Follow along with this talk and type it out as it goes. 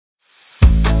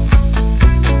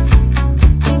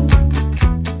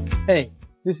Hey,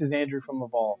 this is Andrew from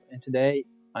Evolve, and today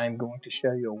I am going to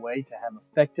show you a way to have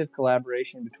effective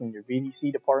collaboration between your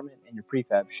VDC department and your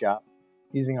prefab shop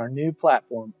using our new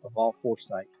platform, Evolve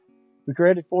Foresight. We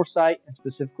created Foresight and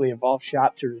specifically Evolve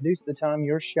Shop to reduce the time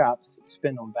your shops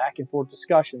spend on back and forth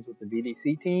discussions with the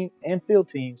VDC team and field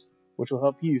teams, which will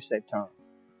help you save time.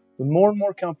 With more and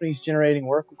more companies generating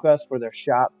work requests for their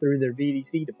shop through their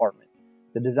VDC department,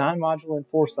 the design module in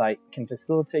Foresight can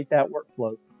facilitate that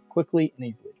workflow quickly and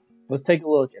easily. Let's take a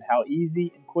look at how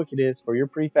easy and quick it is for your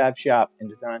prefab shop and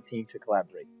design team to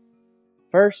collaborate.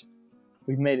 First,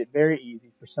 we've made it very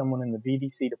easy for someone in the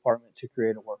VDC department to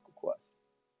create a work request.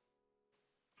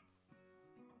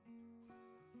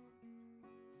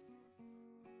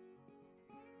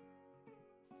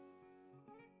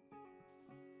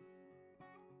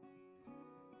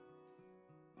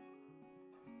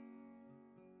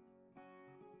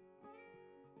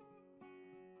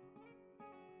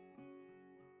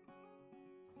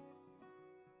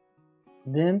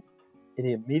 Then it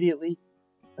immediately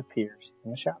appears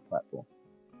in the shop platform.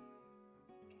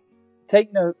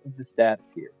 Take note of the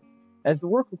status here. As the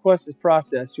work request is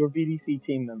processed, your VDC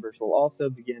team members will also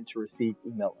begin to receive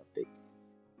email updates.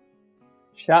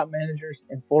 Shop managers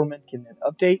and foremen can then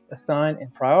update, assign,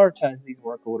 and prioritize these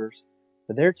work orders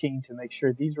for their team to make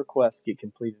sure these requests get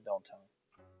completed on time.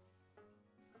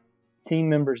 Team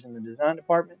members in the design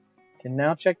department can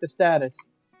now check the status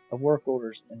of work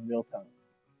orders in real time.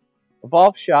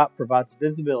 Evolve Shop provides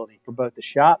visibility for both the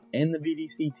shop and the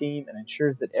VDC team and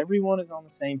ensures that everyone is on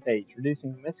the same page,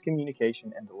 reducing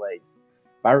miscommunication and delays.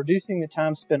 By reducing the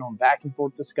time spent on back and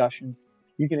forth discussions,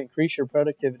 you can increase your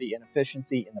productivity and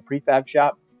efficiency in the prefab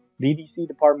shop, VDC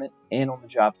department, and on the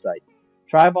job site.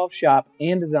 Try Evolve Shop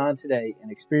and Design today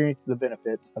and experience the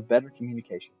benefits of better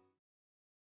communication.